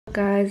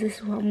Guys, this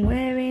is what I'm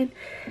wearing.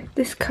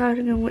 This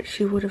cardigan, which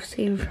you would have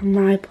seen from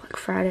my Black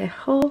Friday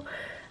haul,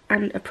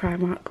 and a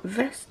Primark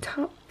vest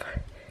top.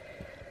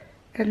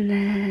 And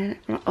then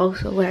I'm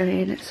also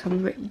wearing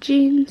some ripped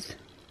jeans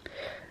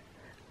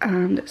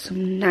and some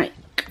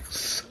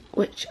Nikes,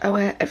 which I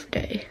wear every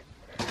day.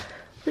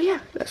 But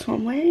yeah, that's what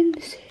I'm wearing.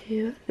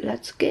 So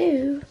let's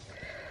go.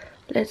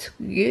 Let's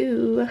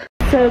go.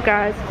 So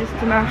guys, just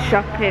done our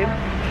shopping.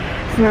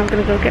 So now I'm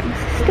gonna go get my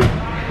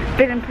sister.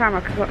 Been in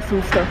Primark, I've got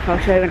some stuff I'll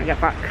show you when I get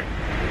back.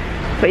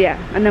 But yeah,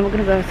 and then we're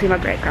gonna go see my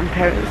great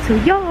grandparents. So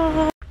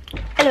yeah.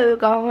 Hello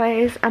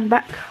guys, I'm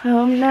back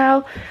home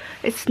now.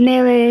 It's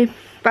nearly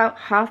about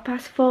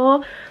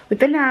 4:30. We've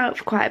been out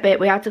for quite a bit.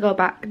 We had to go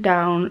back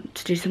down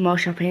to do some more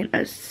shopping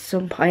at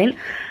some point.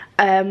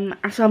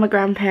 I saw my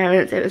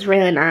grandparents, it was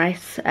really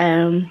nice.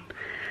 And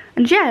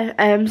yeah,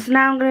 so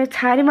now I'm gonna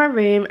tidy my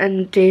room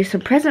and do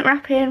some present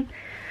wrapping.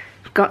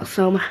 I've got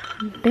some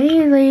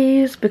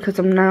Baileys because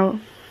I'm now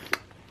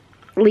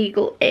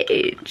legal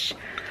age.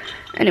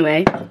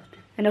 Anyway,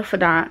 enough of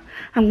that.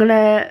 I'm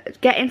gonna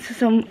get into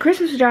some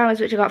Christmas pajamas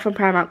which I got from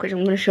Primark, which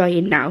I'm gonna show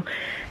you now.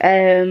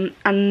 And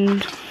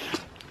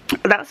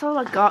that's all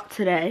I got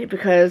today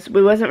because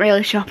we wasn't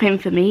really shopping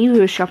for me, we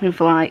were shopping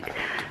for like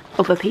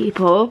other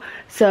people.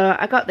 So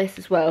I got this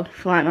as well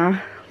for like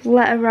my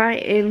letter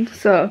writing,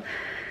 so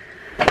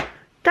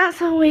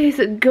that's always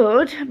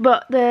good.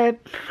 But the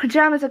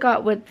pajamas I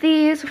got with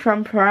these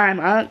from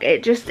Primark,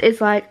 it just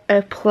is like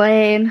a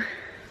plain,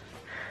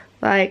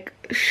 like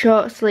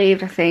short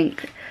sleeved, I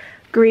think,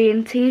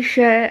 green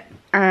t-shirt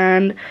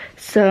and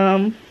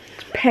some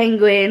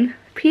penguin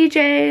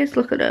PJs.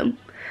 Look at them.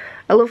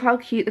 I love how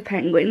cute the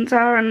penguins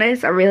are on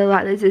this. I really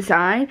like the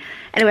design.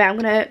 Anyway, I'm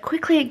gonna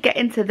quickly get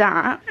into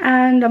that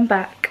and I'm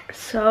back.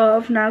 So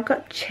I've now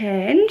got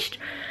changed.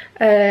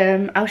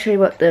 I'll show you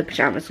what the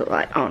pajamas look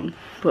like on.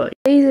 But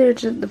these are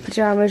just the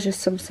pajamas,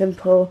 just some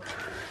simple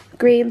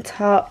green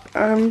top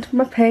and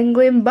my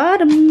penguin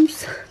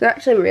bottoms. They're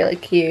actually really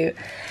cute.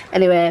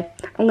 Anyway,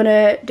 I'm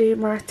gonna do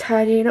my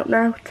tidying up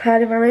now,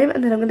 tidy my room,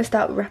 and then I'm gonna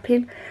start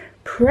wrapping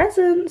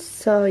presents.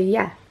 So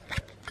yeah.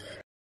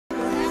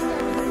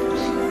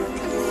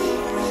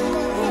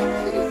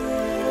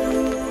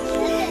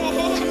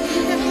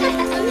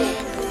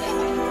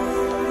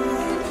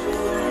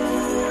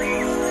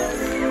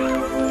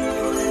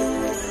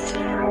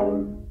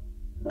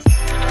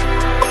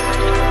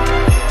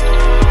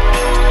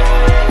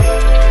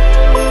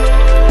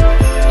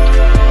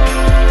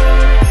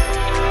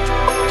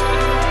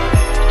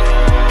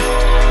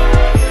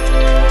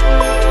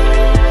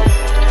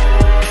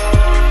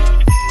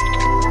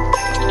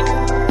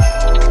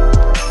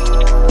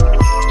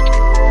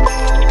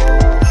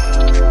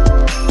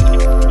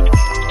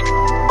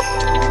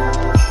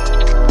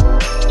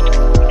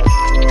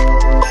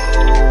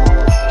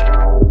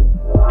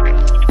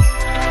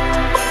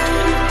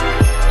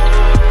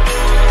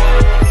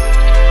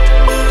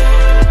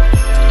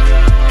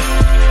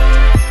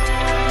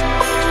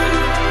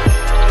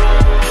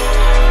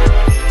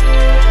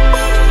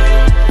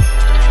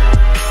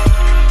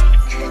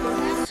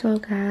 So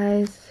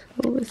guys,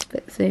 it's a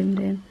bit zoomed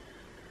in.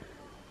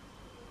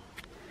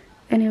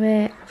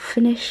 Anyway, I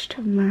finished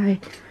my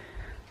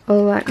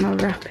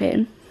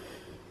wrapping.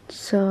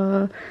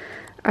 So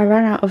I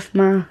ran out of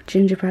my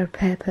gingerbread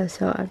paper,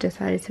 so I've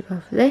decided to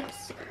go for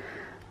this.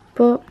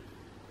 But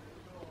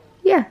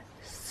yeah,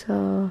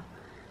 so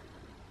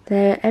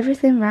they're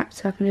everything wrapped,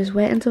 so I can just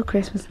wait until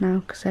Christmas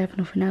now because I have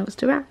nothing else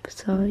to wrap.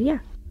 So yeah.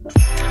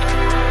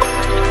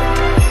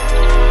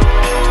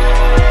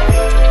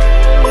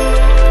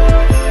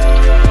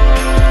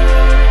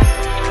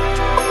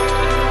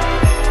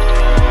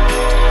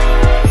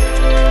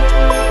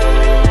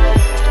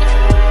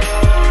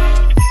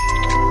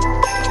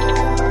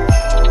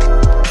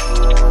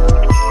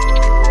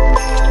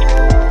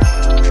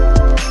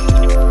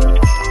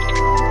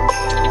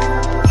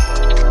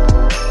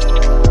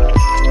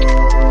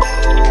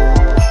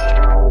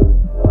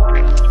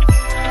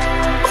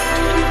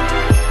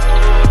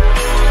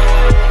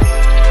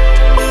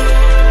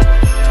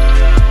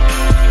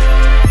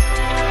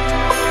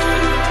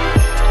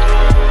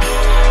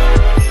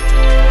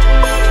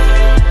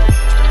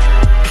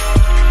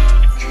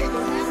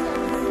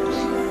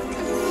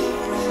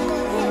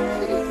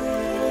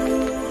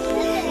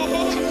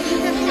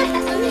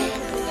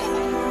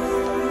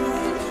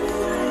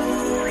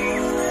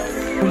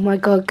 Oh my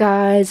god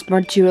guys,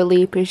 my Dua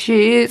Lipa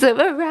shoes have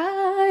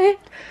arrived.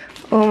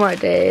 Oh my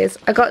days.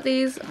 I got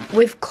these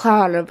with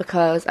Klarna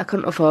because I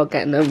couldn't afford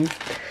getting them,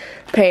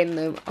 paying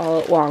them all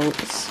at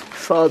once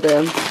for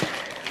them.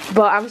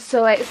 But I'm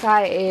so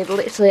excited.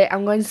 Literally,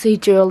 I'm going to see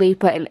Dua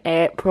Lipa in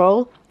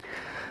April.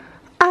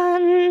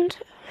 And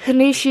her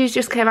new shoes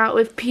just came out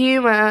with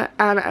Puma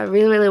and I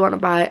really want to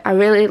buy it. I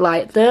really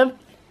like them.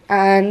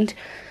 And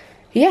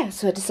yeah,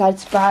 so I decided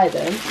to buy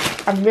them.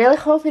 I'm really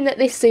hoping that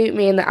they suit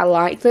me and that I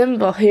like them,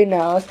 but who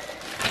knows.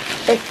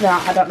 If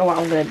not, I don't know what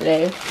I'm going to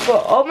do.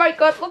 But oh my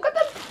god, look at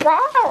the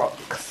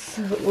box!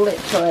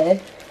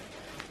 Literally.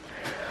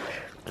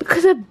 Look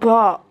at the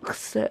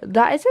box.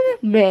 That is an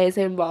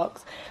amazing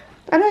box.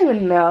 I don't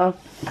even know.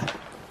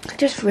 I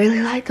just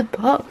really like the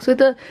box with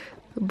the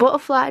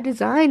butterfly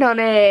design on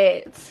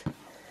it.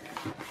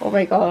 Oh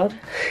my god.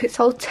 It's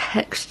all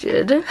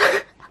textured.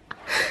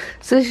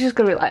 So this is just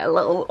going to be like a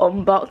little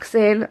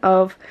unboxing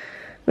of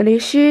my new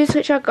shoes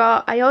which I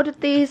got. I ordered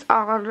these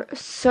on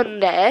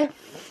Sunday,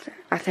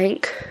 I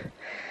think.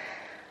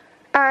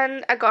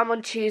 And I got them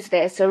on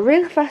Tuesday, so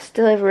really fast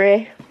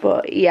delivery,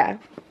 but yeah.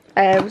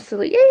 So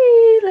like,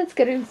 yay, let's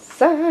get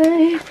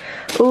inside.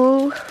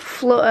 Ooh,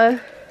 flutter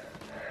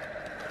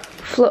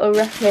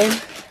wrapping.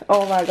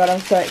 Oh my god, I'm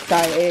so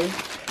excited.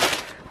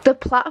 The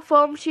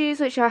platform shoes,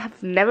 which I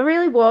have never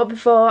really worn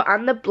before,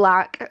 and the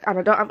black, and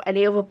I don't have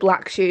any other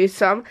black shoes,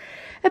 so I'm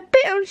a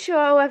bit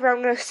unsure whether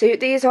I'm going to suit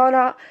these or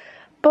not.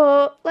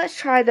 But let's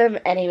try them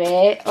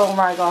anyway. Oh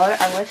my god,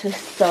 I'm literally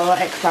so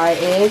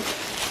excited.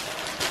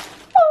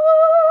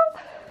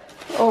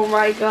 Oh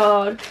my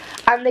god.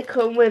 And they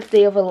come with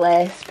the other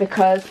lace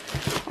because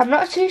I'm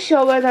not too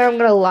sure whether I'm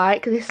going to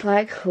like this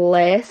like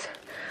lace.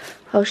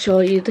 I'll show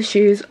you the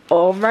shoes.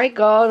 Oh my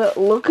god,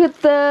 look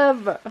at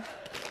them.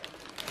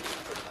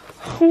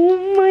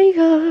 Oh my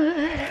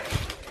god.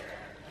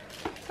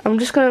 I'm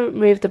just going to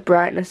move the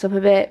brightness up a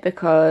bit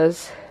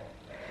because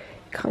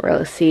you can't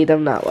really see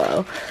them that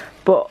well.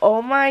 But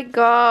oh my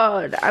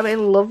god, I'm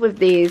in love with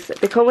these.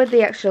 They come with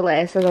the extra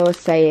lace, as I was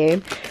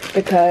saying,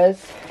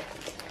 because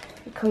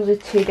it comes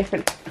with 2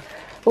 different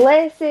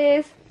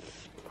laces.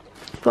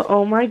 But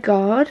oh my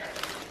god,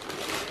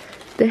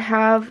 they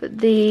have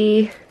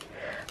the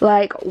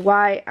like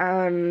white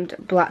and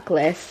black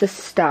lace to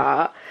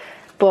start,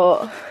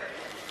 but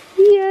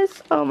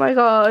yes, oh my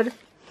god,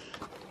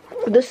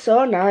 they're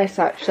so nice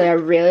actually. I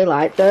really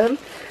like them.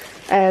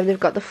 They've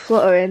got the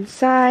flutter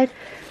inside,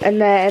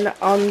 and then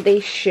on the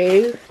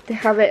shoe they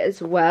have it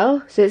as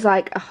well, so it's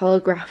like a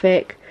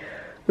holographic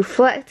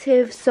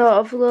reflective sort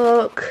of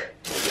look.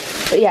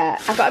 But yeah,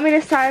 I got them in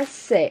a size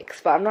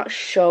 6, but I'm not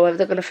sure whether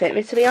they're going to fit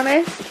me, to be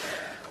honest.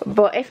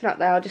 But if not,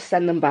 then I'll just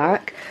send them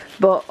back.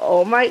 But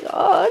oh my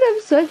god,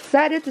 I'm so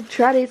excited to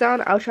try these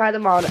on. I'll try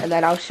them on and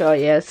then I'll show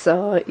you.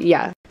 So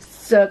yeah.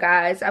 So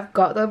guys, I've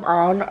got them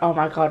on. Oh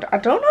my god, I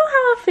don't know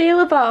how I feel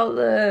about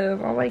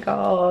them. Oh my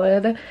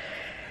god.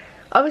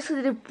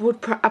 Obviously, I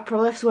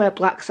probably have to wear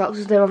black socks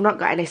with them. I've not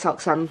got any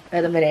socks on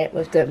at the minute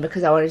with them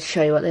because I wanted to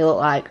show you what they look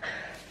like.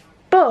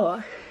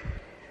 But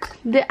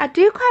I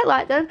do quite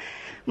like them.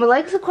 My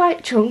legs are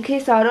quite chunky,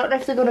 so I don't know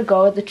if they're going to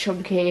go with the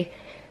chunky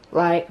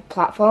like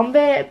platform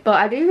bit, but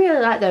I do really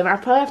like them. I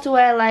probably have to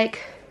wear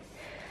like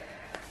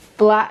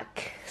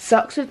black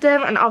socks with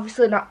them, and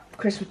obviously not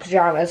Christmas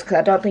pyjamas because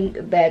I don't think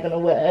they're going to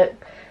work.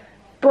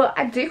 But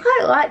I do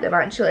quite like them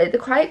actually. They're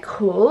quite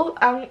cool.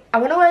 I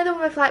want to wear them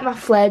with like my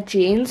flared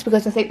jeans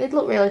because I think they'd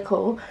look really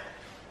cool.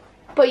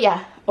 But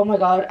yeah, oh my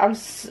god,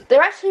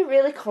 they're actually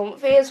really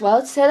comfy as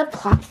well. To say the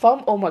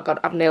platform, oh my god,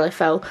 I've nearly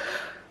fell.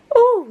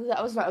 Oh,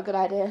 that was not a good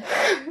idea.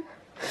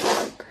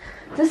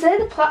 To say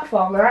the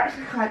platform, they're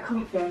actually quite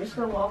comfy. I'm just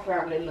going to walk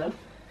around in them.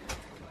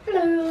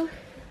 Hello.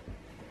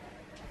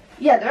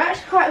 Yeah, they're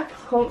actually quite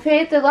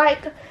comfy. They're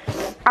like,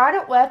 I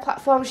don't wear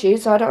platform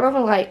shoes, so I don't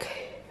know like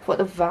what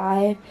the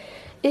vibe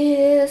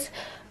is.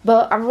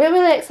 But I'm really,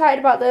 really excited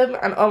about them.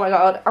 And oh my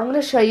god, I'm going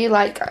to show you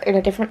like in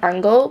a different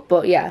angle.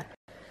 But yeah,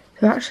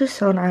 they're actually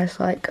so nice.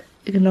 Like,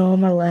 ignore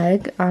my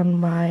leg and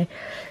my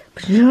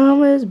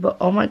pyjamas. But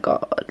oh my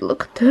god,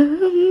 look at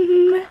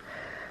them.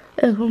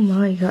 Oh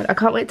my god, I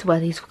can't wait to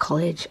wear these for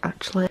college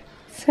actually.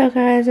 So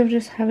guys, I'm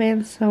just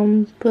having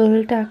some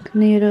buldak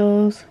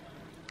noodles,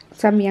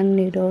 samyang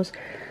noodles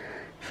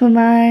for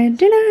my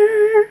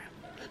dinner.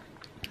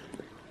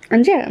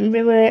 And yeah, I'm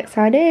really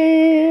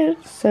excited,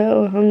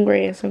 so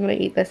hungry, so I'm going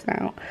to eat this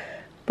now.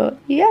 But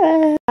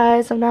yeah,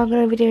 guys, I'm now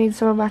going to be doing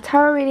some of my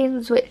tarot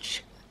readings,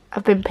 which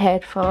I've been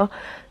paid for.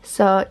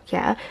 So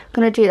yeah, I'm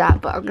going to do that,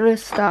 but I'm going to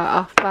start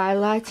off by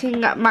lighting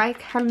my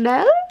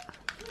candle.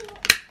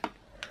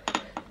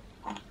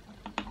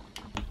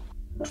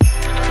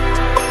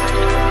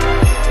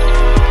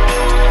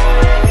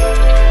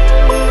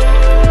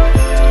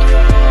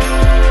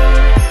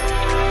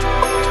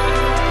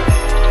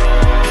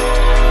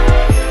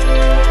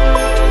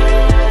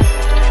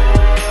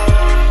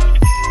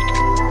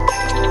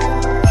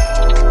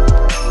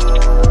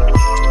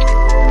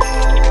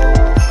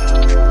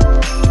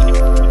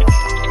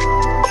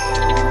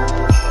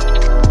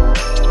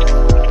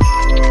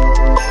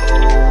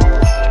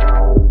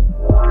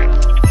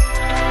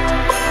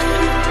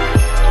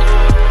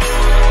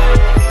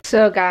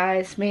 So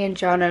guys, me and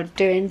John are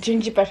doing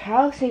gingerbread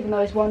house, even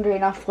though he's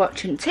wandering off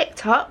watching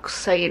TikToks,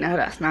 so you know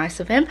that's nice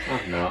of him.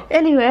 No.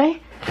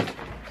 Anyway,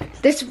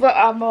 this is what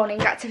our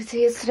morning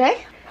activity is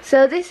today.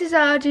 So this is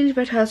our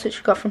gingerbread house, which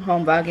we got from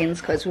Home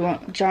Bargains because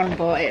John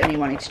bought it and he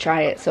wanted to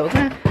try it, so we're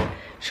gonna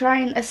try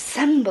and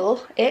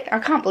assemble it. I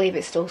can't believe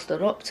it's still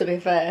stood up, to be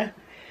fair.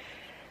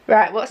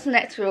 Right, what's the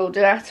next rule?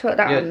 Do I have to put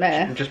that on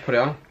there? Just put it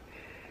on.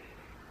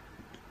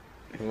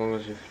 As long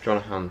as you've drawn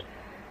a hand.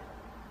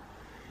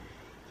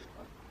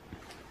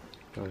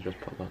 I'll just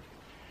put that.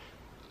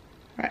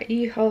 Right,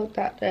 you hold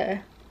that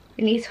there.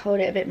 You need to hold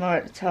it a bit more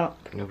at the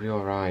top. You'll be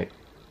alright.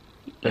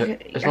 I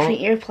think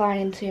you're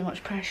applying too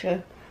much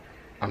pressure.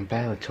 I'm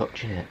barely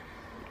touching it.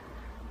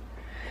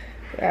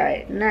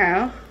 Right,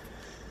 now...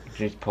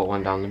 You need to put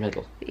one down the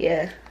middle?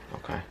 Yeah.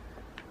 Okay.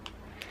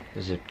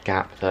 There's a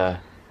gap there.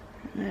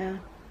 Yeah.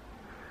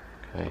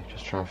 Okay,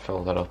 just try and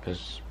fill that up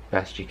as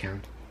best you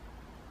can.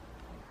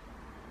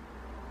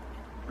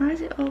 Why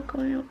is it all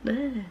going up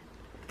there?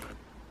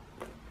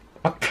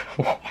 What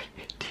are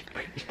you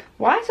doing?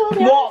 Why is all the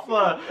What icing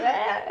up the?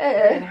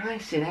 there?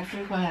 Icing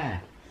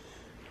everywhere.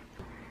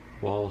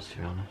 Walls, to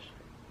be honest.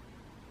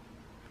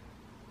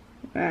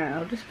 Right,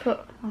 I'll just put...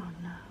 Oh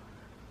no.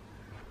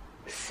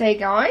 So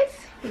guys,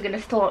 we're going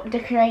to start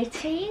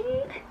decorating.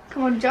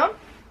 Come on, John.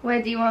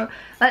 Where do you want...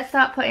 Let's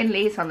start putting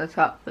leaves on the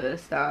top for the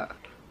start.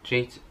 Do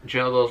you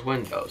know those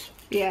windows?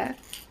 Yeah.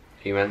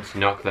 Are you meant to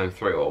knock them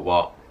through or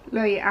what?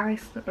 No, your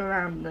ice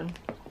around them.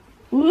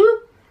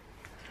 Woo!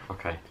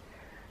 Okay.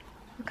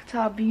 Look at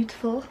our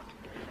beautiful,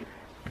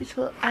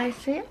 beautiful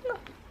icing.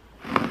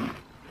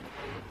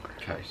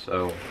 Okay,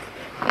 so...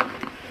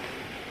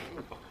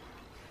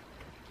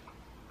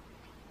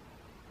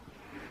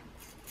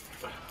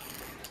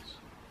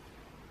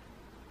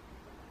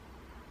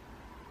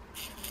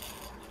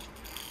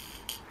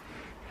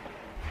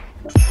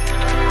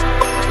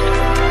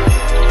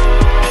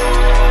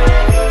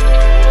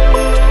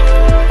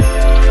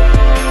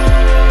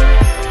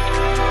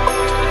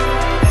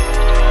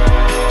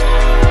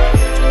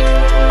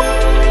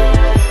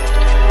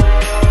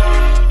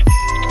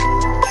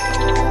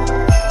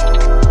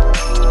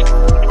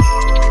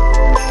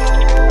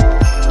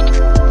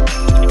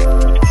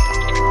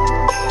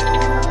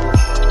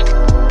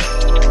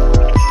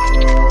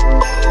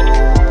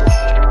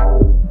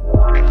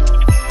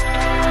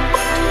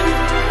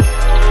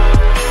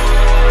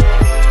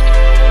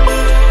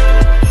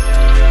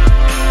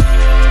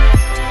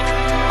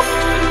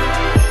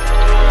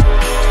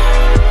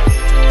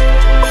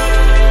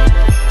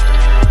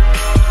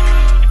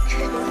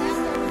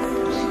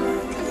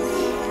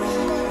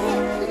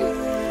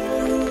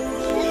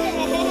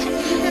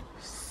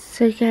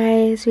 So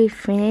guys, we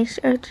finished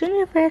our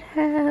gingerbread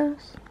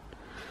house.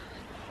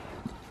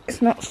 It's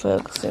not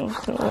focusing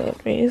for some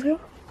weird reason.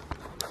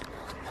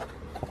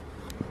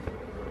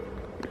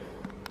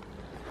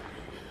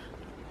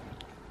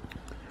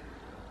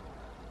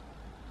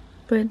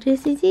 But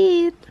this is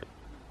it.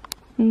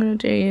 I'm gonna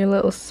do you a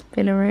little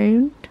spin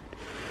around.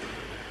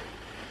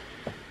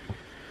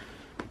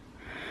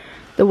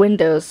 The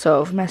windows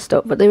sort of messed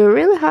up, but they were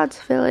really hard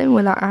to fill in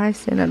with that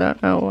icing. I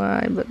don't know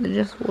why, but they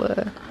just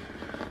were.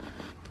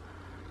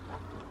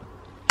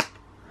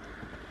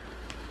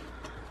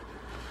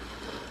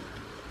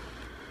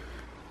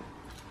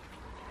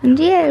 And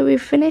yeah, we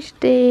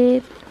finished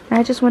it.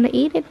 I just want to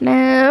eat it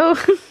now.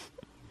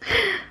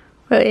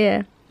 But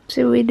yeah,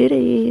 so we did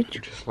it.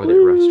 Just let it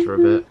rest for a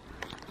bit.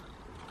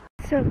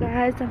 So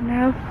guys, I'm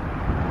now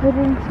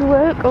heading to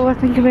work. Oh, I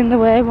think I'm in the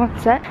way, one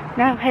sec.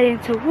 Now heading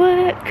to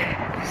work.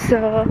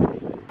 So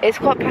it's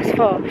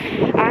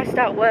 4:15. I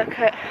start work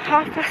at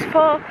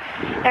 4:30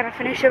 and I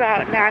finish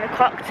about 9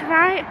 o'clock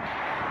tonight.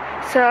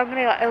 So I'm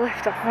gonna get a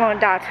lift off mum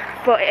and dad.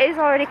 But it is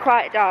already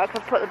quite dark.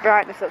 I've put the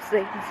brightness up so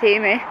you can see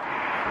me.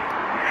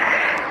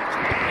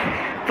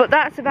 But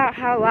that's about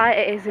how light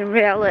it is in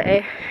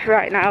reality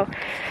right now.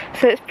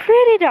 So it's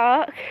pretty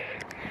dark.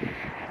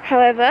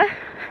 However,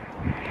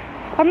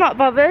 I'm not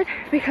bothered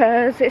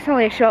because it's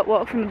only a short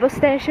walk from the bus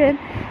station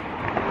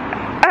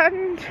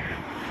and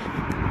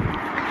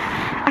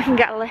I can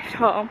get a lift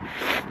home,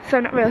 so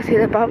I'm not really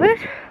too bothered.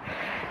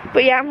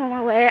 But yeah, I'm on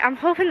my way. I'm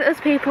hoping that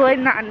there's people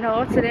in that I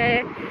know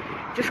today,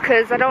 just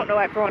because I don't know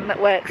everyone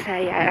that works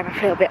there yet and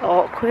I feel a bit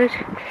awkward.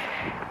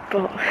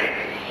 But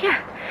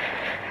yeah,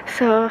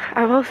 so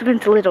I've also been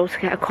to Lidl to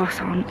get a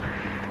croissant.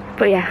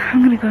 But yeah,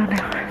 I'm gonna go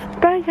now.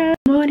 Bye guys.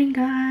 Morning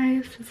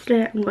guys. So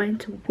today I'm going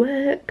to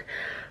work.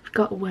 I've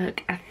got to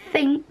work, I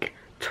think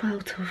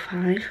 12 till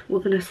 5. We're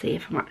gonna see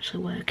if I'm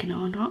actually working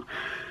or not.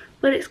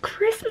 But it's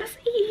Christmas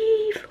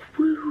Eve.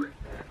 Woo.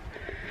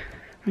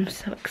 I'm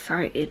so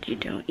excited, you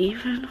don't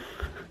even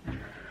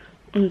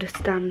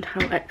understand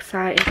how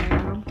excited I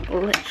am,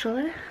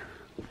 literally.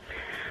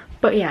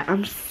 But yeah,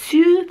 I'm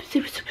super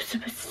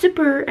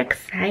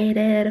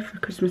excited for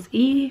Christmas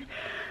Eve.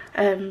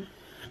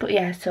 But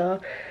yeah, so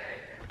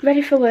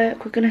ready for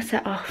work. We're gonna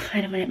set off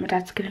in a minute. My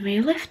dad's giving me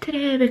a lift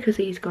today because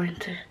he's going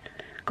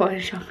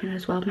shopping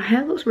as well. My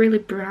hair looks really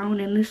brown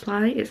in this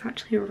light. It's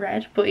actually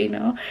red, but you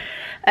know.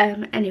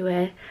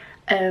 Anyway,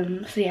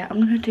 so yeah, I'm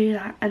gonna do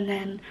that, and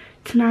then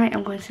tonight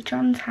I'm going to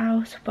John's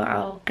house, but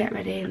I'll get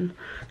ready and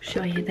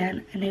show you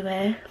then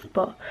anyway.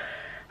 But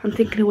I'm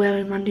thinking of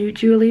wearing my new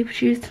jewellery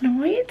shoes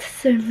tonight,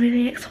 so I'm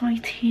really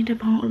excited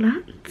about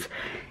that.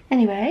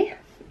 Anyway,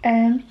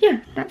 yeah,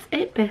 that's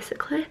it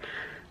basically.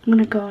 I'm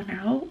gonna go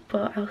now,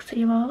 but I'll see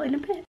you all in a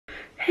bit.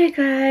 Hey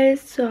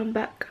guys, so I'm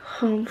back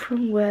home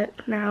from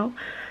work now.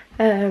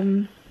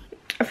 I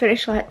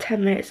finished like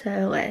 10 minutes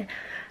early,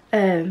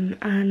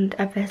 and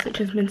I've basically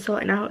just been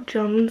sorting out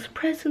John's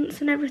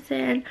presents and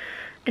everything.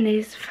 in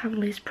his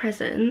family's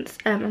presents.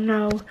 I'm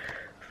now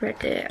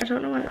ready. I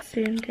don't know what it's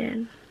zoomed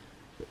in.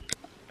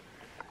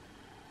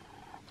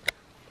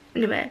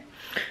 Anyway,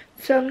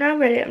 so I'm now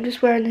ready. I'm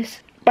just wearing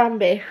this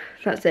Bambi,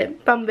 that's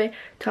it, Bambi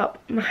top.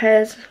 My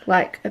hair's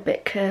like a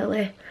bit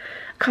curly.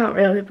 I can't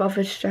really be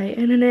bothered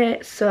straightening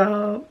it,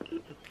 so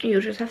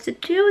you'll just have to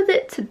deal with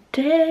it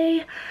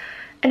today.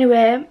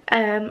 Anyway,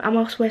 I'm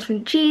also wearing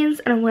some jeans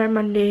and I'm wearing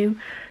my new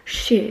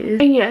shoes.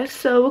 And yeah,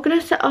 so we're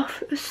gonna set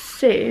off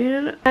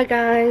soon. Hi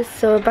guys,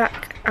 so we're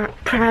back at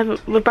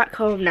Primark. We're back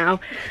home now,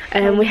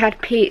 and we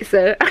had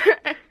pizza.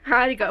 I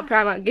already got a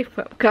Primark gift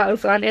card,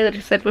 so I nearly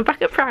just said we're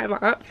back at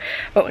Primark,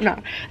 but we're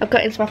not. I've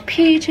got into my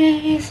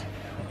PJs,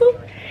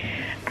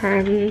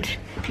 and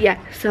yeah,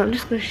 so I'm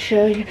just going to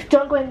show you.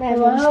 Don't go in there,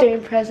 Mum's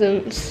doing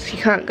presents.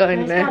 You can't go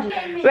in there.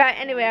 Right,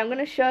 anyway, I'm going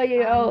to show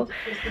you all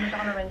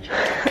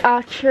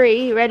our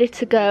tree ready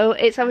to go.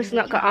 It's obviously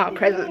not got our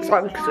presents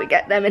on because we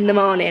get them in the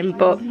morning,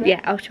 but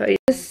yeah, I'll show you.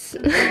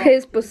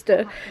 Here's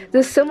Buster.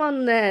 There's some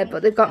on there,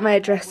 but they've got my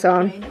address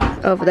on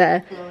over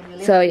there.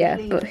 So yeah,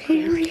 but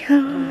here we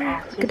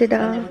are. Look at it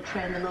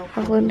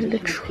all under the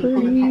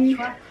tree.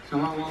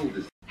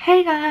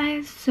 Hey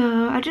guys,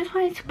 so I just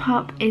wanted to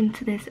pop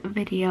into this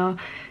video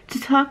to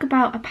talk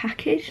about a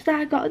package that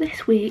I got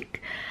this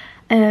week.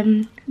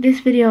 This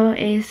video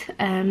is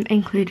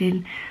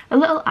including a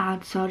little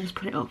ad, so I'll just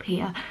put it up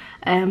here,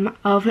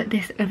 of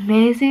this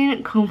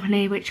amazing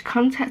company which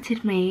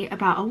contacted me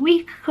about a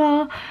week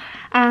ago,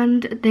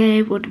 and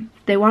they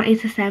wanted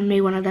to send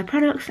me one of their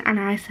products, and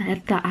I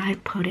said that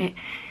I'd put it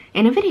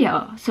in a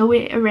video. So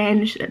we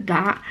arranged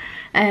that.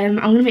 I'm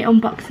going to be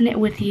unboxing it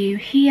with you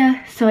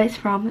here. So it's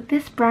from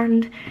this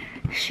brand,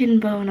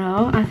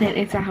 Sinbono, I think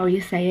is how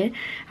you say it.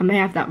 I may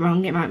have that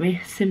wrong, it might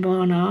be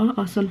Sinbono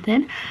or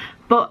something.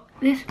 But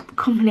this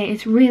company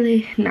is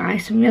really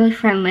nice and really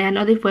friendly. I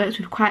know they've worked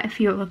with quite a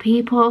few other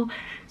people,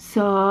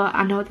 so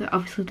I know that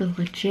obviously they're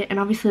legit, and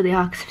obviously they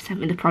are because they've sent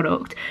me the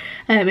product.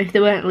 If they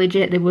weren't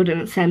legit, they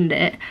wouldn't send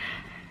it.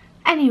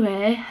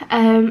 Anyway,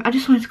 I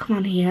just wanted to come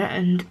on here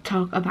and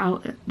talk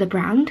about the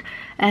brand.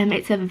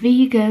 It's a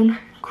vegan,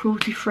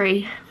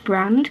 cruelty-free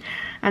brand,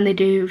 and they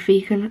do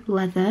vegan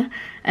leather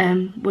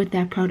with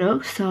their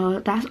products, so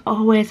that's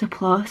always a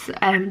plus.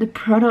 The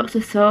products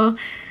are so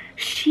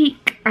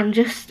chic and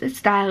just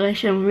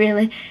stylish and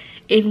really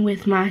in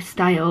with my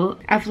style.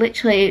 I've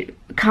literally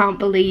can't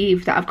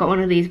believe that I've got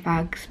one of these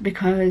bags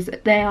because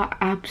they are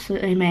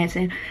absolutely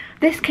amazing.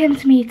 This came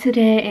to me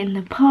today in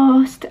the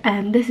post,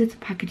 and this is the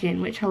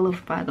packaging, which I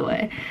love, by the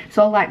way. It's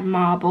all like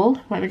marble.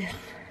 Let me just,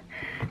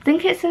 I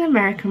think it's an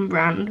American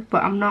brand,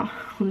 but I'm not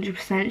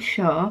 100%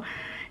 sure.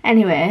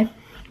 Anyway,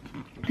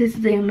 this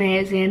is the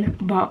amazing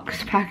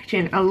box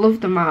packaging. I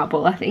love the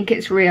marble. I think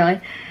it's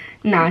really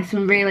nice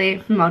and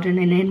really modern,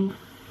 and in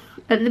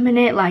at the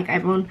minute, like,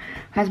 everyone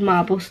has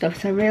marble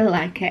stuff, so I really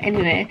like it.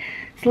 Anyway,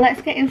 so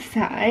let's get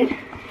inside.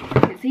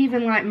 It's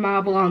even like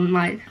marble on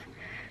like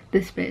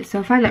this bit, so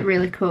I find that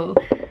really cool.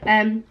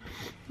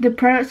 The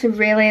products are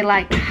really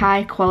like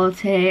high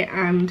quality,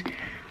 and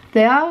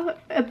they are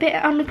a bit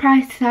on the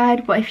price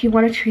side, but if you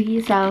want to treat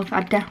yourself,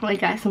 I'd definitely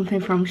get something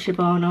from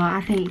Sinbono.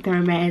 I think they're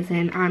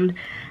amazing, and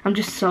I'm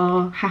just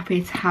so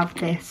happy to have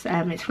this.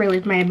 It's really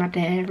made my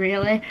day,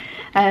 really.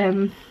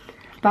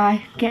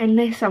 By getting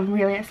this, I'm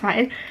really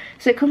excited.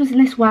 So it comes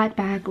in this white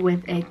bag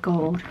with a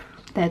gold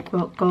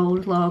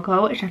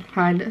logo, which I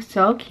find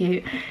so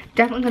cute.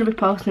 Definitely going to be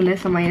posting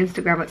this on my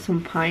Instagram at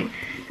some point.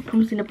 It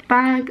comes in a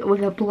bag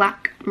with a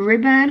black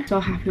ribbon. So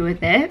happy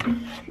with it.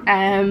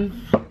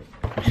 I'm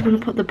just going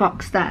to put the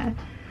box there.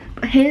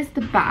 But here's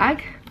the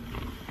bag,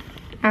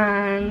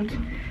 and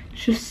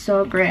it's just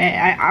so great.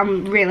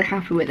 I'm really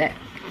happy with it.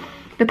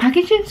 The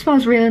packaging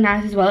smells really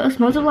nice as well. It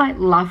smells of like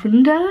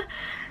lavender.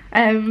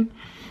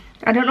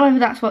 I don't know if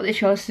that's what they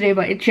chose to do,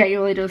 but it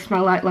genuinely does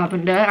smell like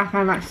lavender. I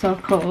find that so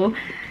cool.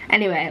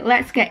 Anyway,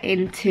 let's get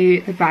into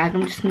the bag.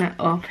 I'm just going to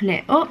open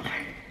it up.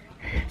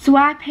 So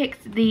I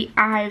picked the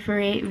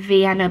Ivory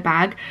Vienna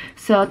bag.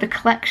 So the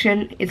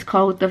collection is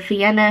called the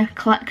Vienna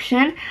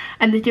collection,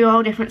 and they do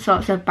all different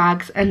sorts of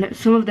bags, and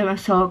some of them are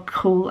so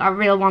cool. I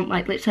really want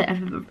like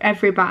literally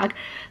every bag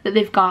that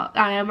they've got.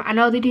 I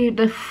know they do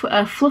the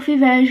fluffy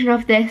version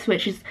of this,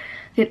 which is,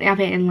 I think they have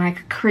it in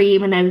like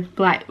cream and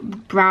a like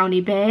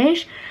brownie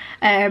beige.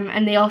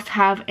 And they also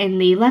have in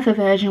the leather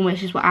version,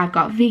 which is what I've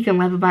got, vegan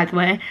leather by the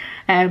way.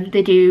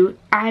 They do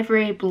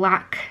ivory,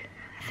 black,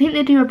 I think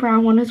they do a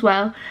brown one as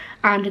well,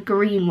 and a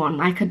green one,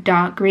 like a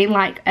dark green,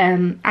 like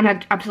and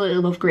I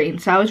absolutely love green,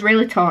 so I was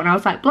really torn. I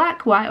was like,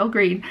 black, white or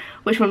green,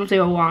 which one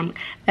do I want?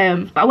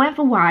 But I went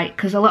for white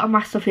because a lot of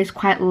my stuff is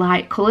quite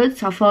light coloured,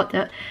 so I thought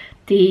that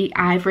the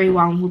ivory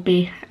one would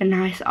be a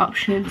nice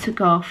option to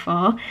go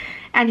for.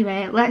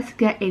 Anyway, let's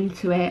get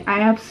into it.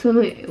 I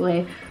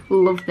absolutely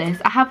love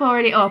this. I have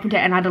already opened it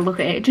and had a look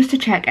at it just to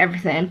check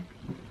everything,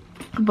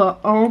 but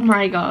oh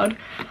my god,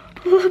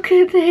 look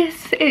at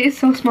this. It is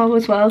so small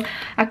as well.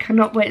 I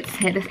cannot wait to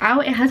take this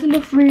out. It has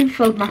enough room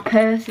for my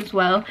purse as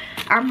well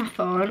and my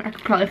phone. I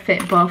could probably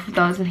fit both of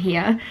those in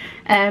here.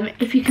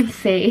 If you can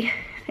see,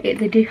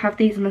 they do have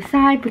these on the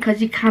side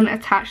because you can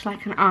attach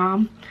like an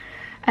arm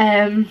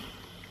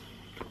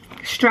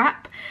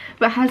strap,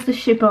 but it has the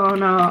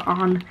Sinbono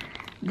on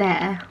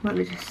there. Let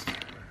me just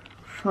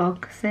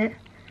focus it.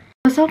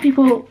 I saw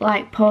people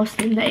like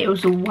posting that it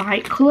was a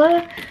white colour,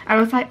 and I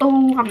was like,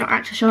 oh, I'm not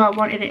actually sure I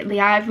wanted it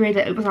the ivory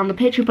that it was on the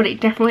picture, but it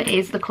definitely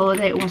is the colour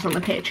that it was on the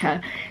picture.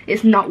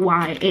 It's not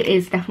white, it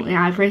is definitely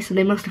ivory, so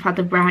they must have had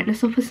the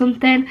brightness up or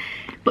something.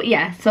 But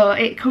yeah, so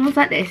it comes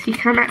like this. You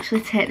can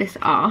actually take this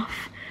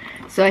off,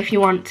 so if you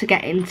want to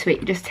get into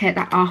it, you just take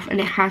that off, and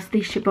it has the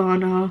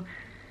Sinbono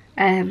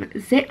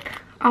zip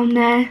on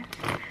there.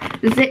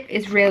 The zip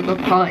is really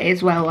good quality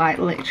as well, like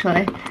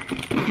literally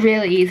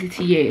really easy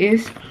to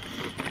use.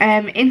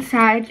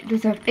 Inside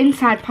there's an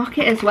inside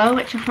pocket as well,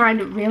 which I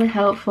find really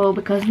helpful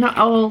because not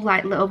all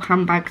like little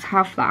handbags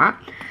have that.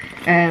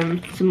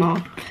 Some more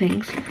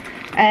things,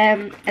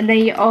 and then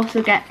you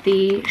also get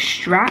the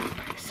strap,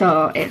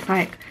 so it's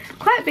like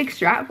quite a big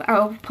strap.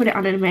 I'll put it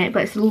on in a minute,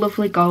 but it's a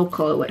lovely gold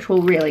colour which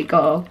will really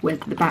go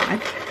with the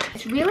bag.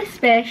 It's really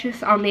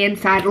spacious on the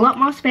inside, a lot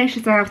more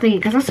spacious than I was thinking,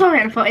 because I saw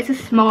it and I thought it's a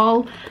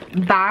small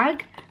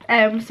bag.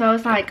 So I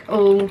was like,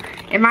 oh,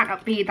 it might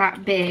not be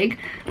that big,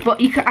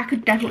 but I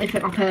could definitely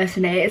fit my purse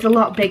in it. It's a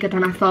lot bigger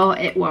than I thought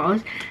it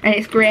was, and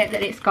it's great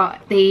that it's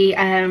got the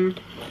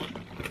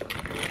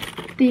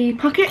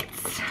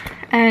pockets.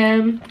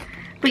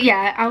 But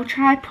yeah, I'll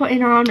try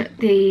putting on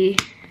the.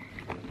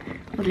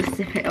 I'll just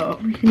zip it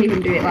up. You can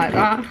even do it like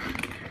that.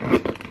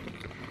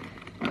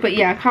 But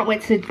yeah, I can't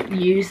wait to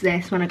use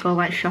this when I go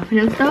like shopping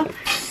and stuff.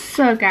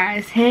 So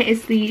guys, here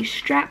is the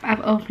strap. I've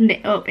opened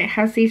it up. It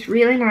has these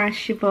really nice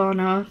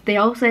Sinbono. They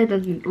also have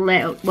the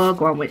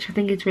logo on, which I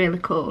think is really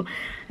cool.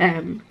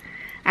 And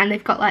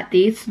they've got like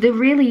these. So they're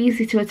really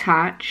easy to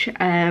attach.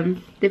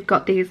 They've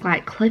got these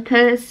like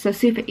clippers, so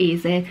super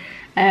easy.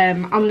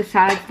 On the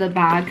sides of the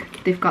bag,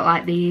 they've got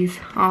like these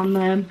on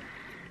them.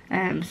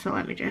 So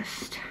let me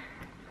just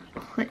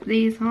clip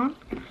these on.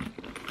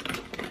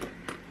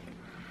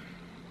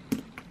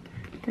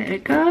 There we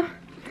go.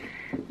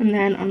 And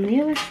then on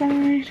the other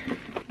side,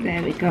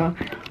 there we go.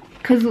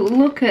 Because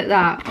look at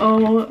that.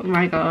 Oh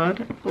my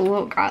god,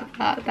 look at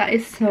that. That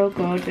is so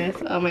gorgeous.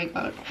 Oh my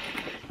god.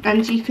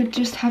 And you could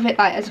just have it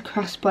like as a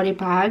crossbody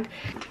bag.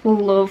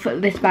 Love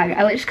this bag.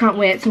 I literally can't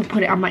wait to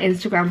put it on my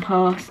Instagram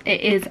post.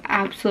 It is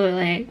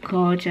absolutely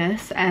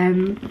gorgeous.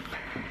 I'm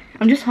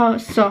just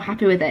so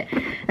happy with it.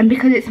 And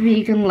because it's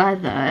vegan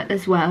leather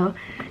as well,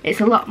 it's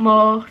a lot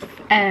more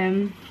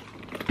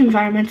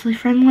environmentally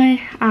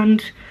friendly,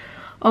 and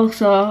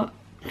also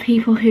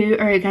people who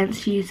are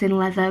against using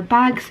leather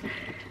bags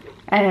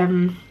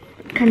can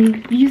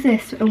use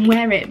this and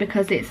wear it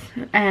because it's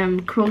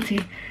cruelty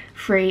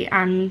free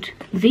and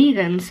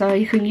vegan, so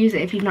you can use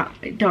it if you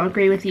don't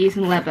agree with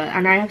using leather.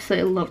 And I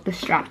absolutely love the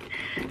strap,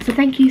 so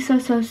thank you so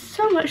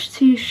much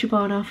to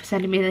Sinbono for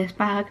sending me this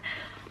bag.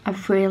 I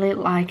really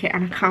like it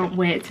and I can't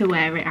wait to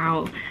wear it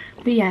out.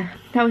 But yeah,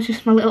 that was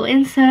just my little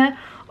insert.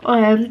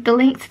 The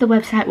link to the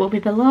website will be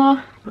below.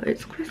 But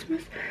it's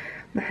Christmas.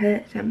 My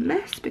hair is a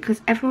mess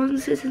because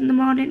everyone's is in the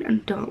morning,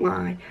 and don't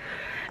lie.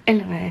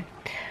 Anyway,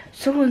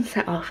 someone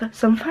set off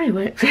some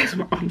fireworks this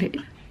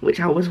morning, which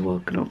I was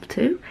woken up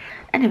to.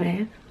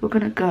 Anyway, we're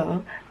gonna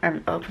go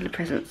and open the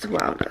presents.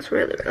 Wow, that's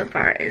really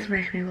bad. It's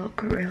making me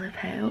look really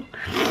pale.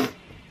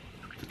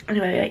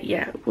 Anyway,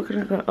 yeah, we're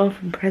gonna go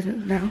open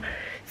presents now.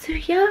 So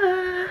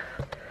yeah.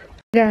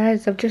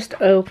 Guys, I've just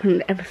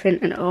opened everything,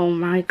 and oh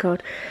my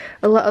god,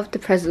 a lot of the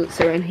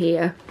presents are in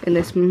here in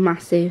this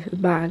massive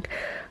bag.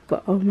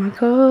 But oh my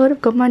god,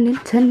 I've got my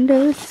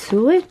Nintendo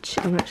Switch.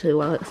 I'm actually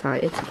well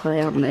excited to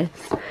play on this.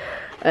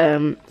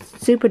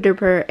 Super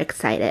duper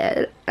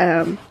excited.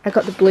 I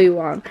got the blue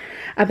one.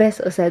 I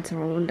basically said to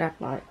my mum and dad,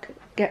 like,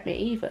 get me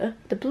either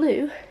the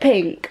blue,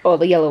 pink, or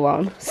the yellow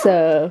one.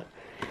 So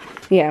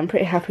yeah, I'm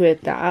pretty happy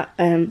with that.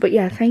 But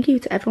yeah, thank you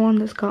to everyone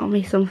that's got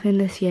me something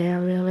this year. I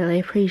really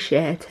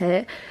appreciate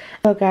it.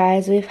 So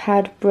guys, we've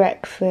had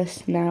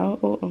breakfast now.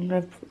 Oh, I'm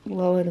gonna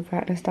lower the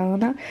brightness down on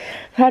that.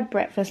 I've had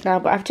breakfast now,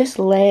 but I've just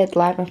laid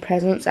like my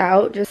presents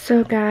out.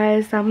 So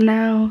guys, I'm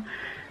now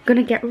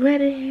gonna get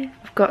ready.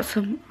 I've got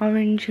some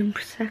orange and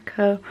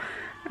prosecco,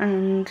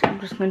 and I'm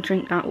just gonna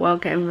drink that while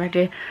getting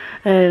ready.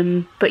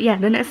 But yeah,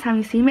 the next time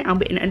you see me, I'll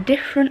be in a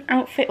different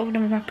outfit other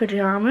than my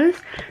pajamas.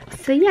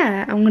 So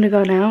yeah, I'm gonna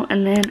go now,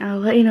 and then I'll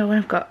let you know when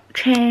I've got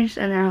changed,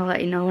 and then I'll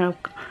let you know when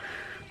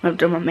I've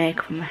done my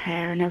makeup and my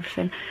hair and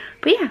everything.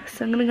 But yeah,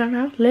 so I'm gonna go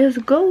now. Let's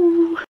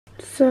go.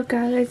 So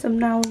guys, I'm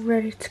now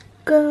ready to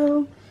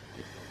go.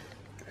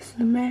 This is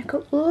the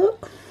makeup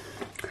look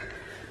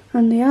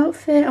and the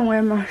outfit. I'm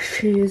wearing my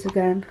shoes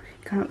again.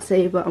 You can't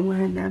see, but I'm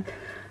wearing them.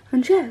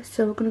 And yeah,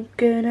 so we're gonna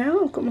go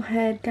now. I've got my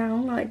hair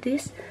down like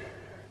this,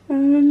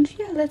 and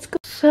yeah, let's go.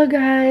 So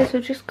guys,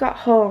 I just got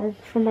home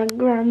from my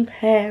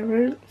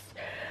grandparents.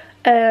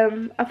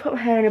 I put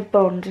my hair in a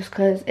bun just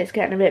because it's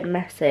getting a bit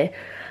messy,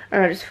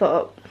 and I just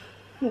thought,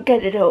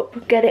 get it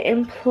up, get it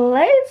in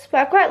place.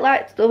 But I quite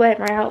liked the way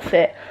my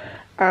outfit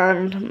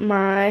and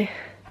my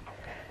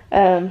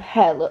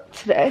hair looked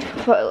today. I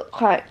thought it looked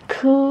quite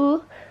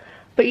cool.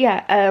 But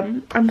yeah,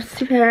 I'm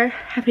super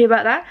happy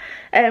about that.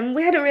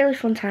 We had a really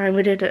fun time.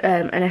 We did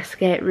an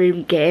escape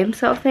room game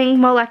sort of thing,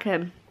 more like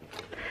a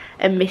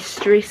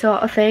mystery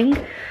sort of thing.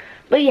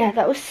 But yeah,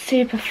 that was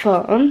super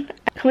fun.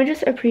 Can we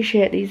just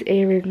appreciate these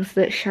earrings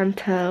that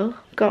Chantel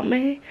got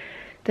me?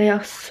 They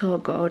are so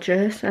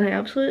gorgeous and I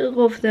absolutely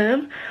love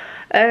them.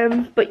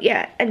 But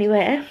yeah,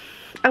 anyway,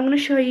 I'm going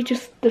to show you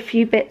just the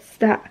few bits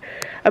that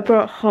I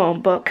brought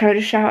home. But can I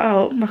just shout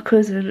out my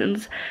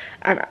cousins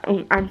and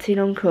auntie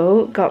and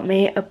uncle got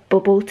me a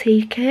bubble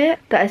tea kit.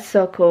 That is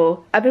so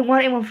cool. I've been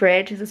wanting one for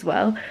ages as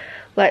well.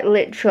 Like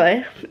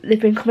literally, they've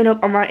been coming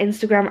up on my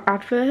Instagram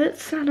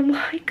adverts and I'm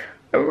like,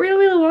 I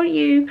really, really want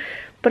you,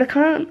 but I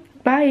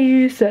can't buy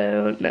you,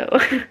 so no.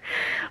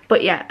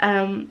 But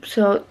yeah,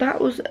 so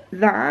that was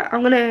that.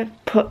 I'm gonna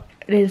put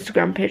an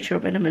Instagram picture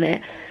up in a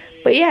minute.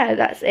 But yeah,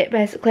 that's it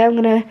basically. I'm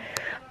gonna,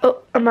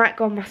 I might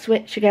go on my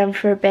Switch again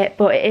for a bit,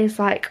 but it is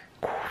like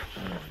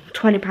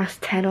 20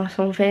 past 10 or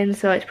something,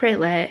 so it's pretty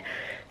late.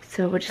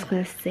 So we're just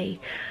gonna see.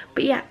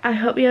 But yeah, I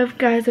hope you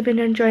guys have been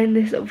enjoying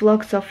this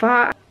vlog so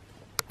far.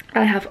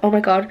 I have, oh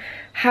my god,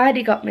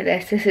 Heidi got me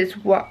this. This is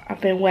what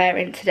I've been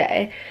wearing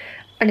today.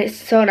 And it's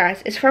so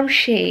nice. It's from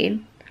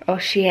Shein, or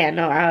Shein,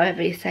 or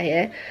however you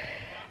say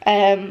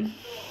it.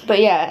 But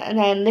yeah, and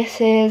then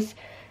this is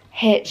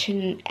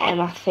H&M,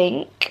 I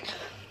think.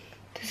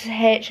 This is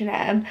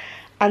H&M,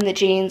 and the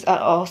jeans are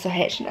also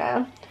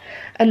H&M.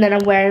 And then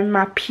I'm wearing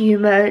my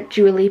Puma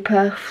Dua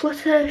Lipa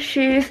Flutter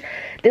shoes.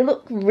 They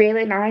look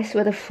really nice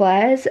with the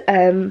flares.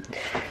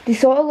 They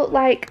sort of look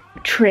like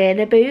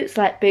trainer boots,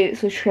 like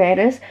boots with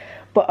trainers,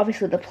 but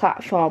obviously the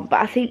platform.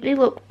 But I think they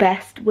look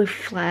best with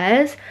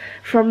flares.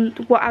 From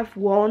what I've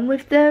worn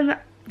with them,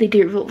 they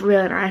do look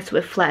really nice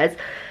with flares.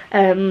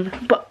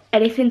 But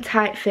anything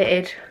tight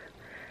fitted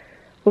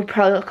would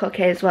probably look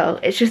okay as well.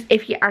 It's just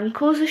if your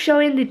ankles are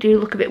showing, they do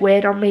look a bit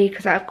weird on me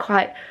because I have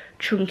quite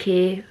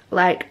chunky,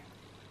 like,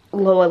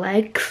 lower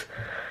legs.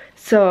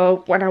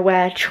 So when I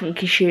wear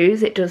chunky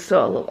shoes, it does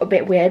sort of look a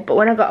bit weird. But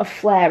when I've got a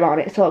flare on,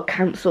 it sort of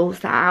cancels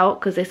that out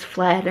because it's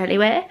flared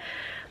anyway.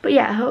 But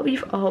yeah, I hope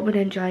you've all been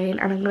enjoying,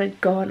 and I'm going to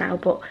go now.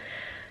 But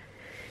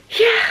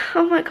yeah,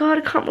 oh my god,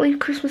 I can't believe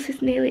Christmas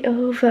is nearly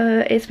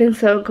over. It's been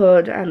so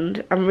good,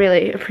 and I'm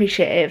really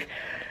appreciative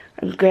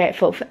and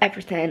grateful for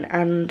everything,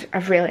 and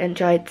I've really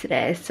enjoyed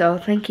today. So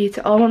thank you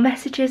to all my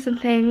messages and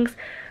things.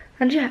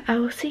 And yeah, I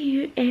will see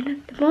you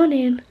in the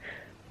morning.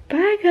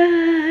 Bye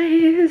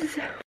guys.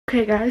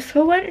 Okay guys,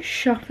 so I went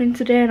shopping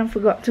today and I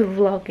forgot to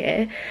vlog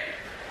it,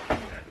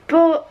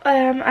 but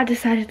I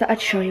decided that I'd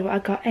show you what I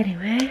got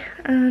anyway,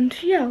 and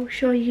yeah, I'll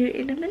show you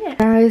in a minute.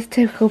 Guys,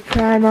 typical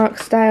Primark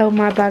style,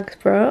 my bag's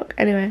broke.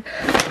 Anyway,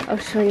 I'll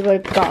show you what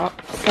I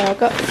got. So I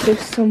got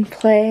just some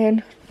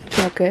plain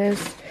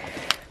joggers,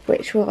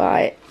 which were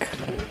like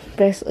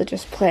basically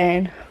just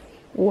plain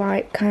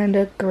white kind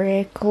of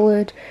grey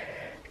coloured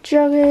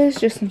joggers,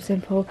 just some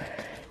simple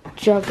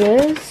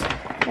joggers.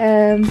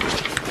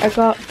 I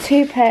got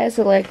 2 pairs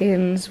of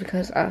leggings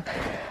because I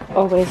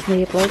always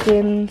need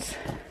leggings.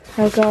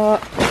 I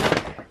got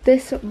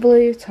this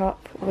blue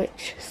top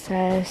which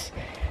says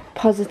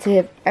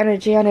positive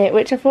energy on it,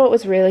 which I thought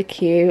was really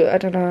cute. I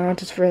don't know, I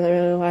just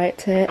really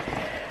liked it.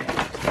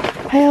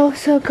 I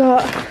also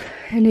got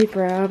a new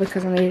bra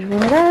because I needed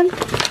one of them.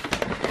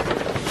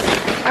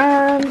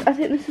 And I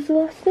think this is the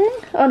last thing.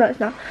 Oh no, it's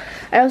not.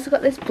 I also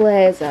got this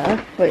blazer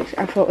which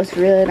I thought was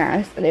really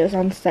nice, and it was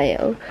on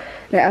sale.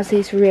 And it has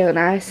these really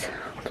nice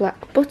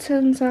black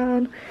buttons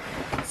on.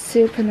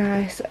 Super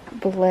nice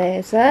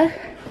blazer.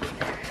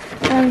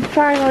 And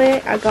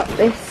finally I got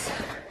this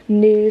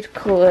nude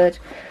coloured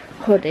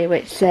hoodie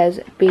which says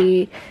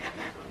be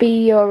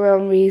your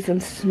own reason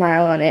to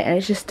smile on it, and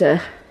it's just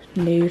a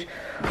nude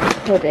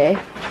hoodie.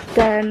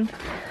 Then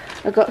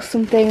I got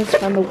some things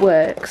from the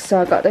works.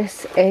 So I got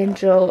this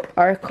Angel,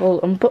 Oracle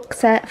and book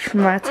set for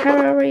my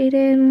tarot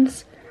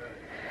readings.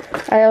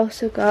 I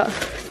also got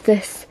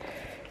this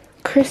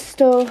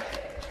crystal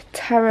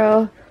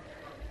tarot,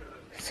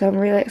 so I'm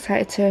really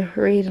excited to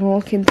read and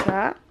look into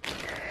that.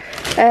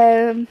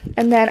 And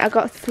then I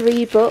got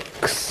 3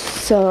 books.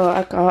 So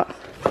I got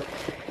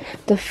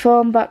The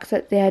Phone Box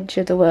at the Edge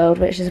of the World,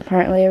 which is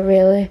apparently a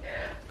really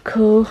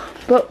cool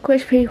book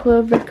which people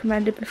have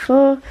recommended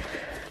before.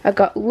 I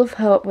got Love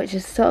Hope, which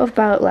is sort of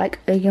about like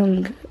a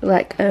young,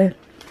 like a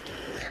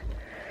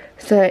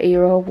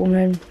 30-year-old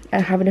woman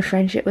and having a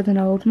friendship with an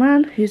old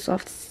man who's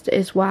lost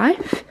his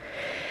wife.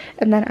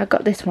 And then I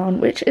got this one,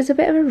 which is a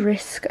bit of a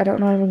risk. I don't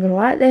know if I'm going to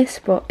like this,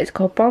 but it's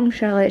called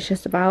Bombshell. It's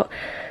just about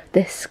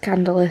this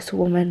scandalous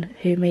woman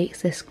who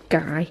meets this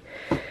guy.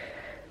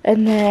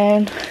 And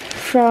then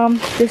from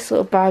this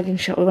little bargain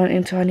shop we went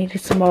into, I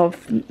needed some more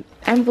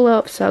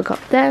envelopes, so I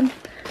got them.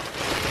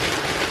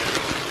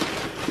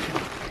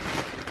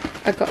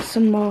 I got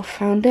some more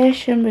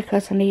foundation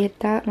because I needed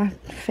that, my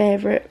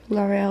favourite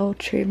L'Oreal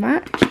True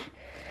Match.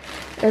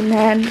 And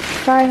then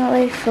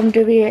finally from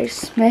W.H.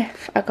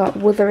 Smith I got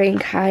Wuthering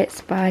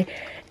Heights by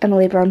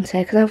Emily Bronte,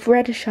 because I've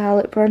read a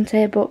Charlotte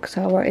Bronte book,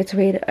 so I wanted to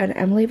read an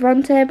Emily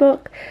Bronte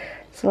book.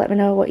 So let me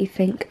know what you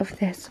think of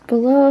this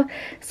below.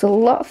 It's a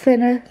lot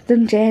thinner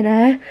than Jane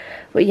Eyre,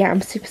 but yeah,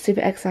 I'm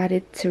super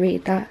excited to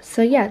read that.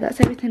 So yeah, that's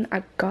everything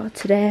I got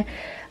today,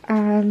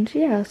 and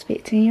yeah, I'll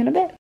speak to you in a bit.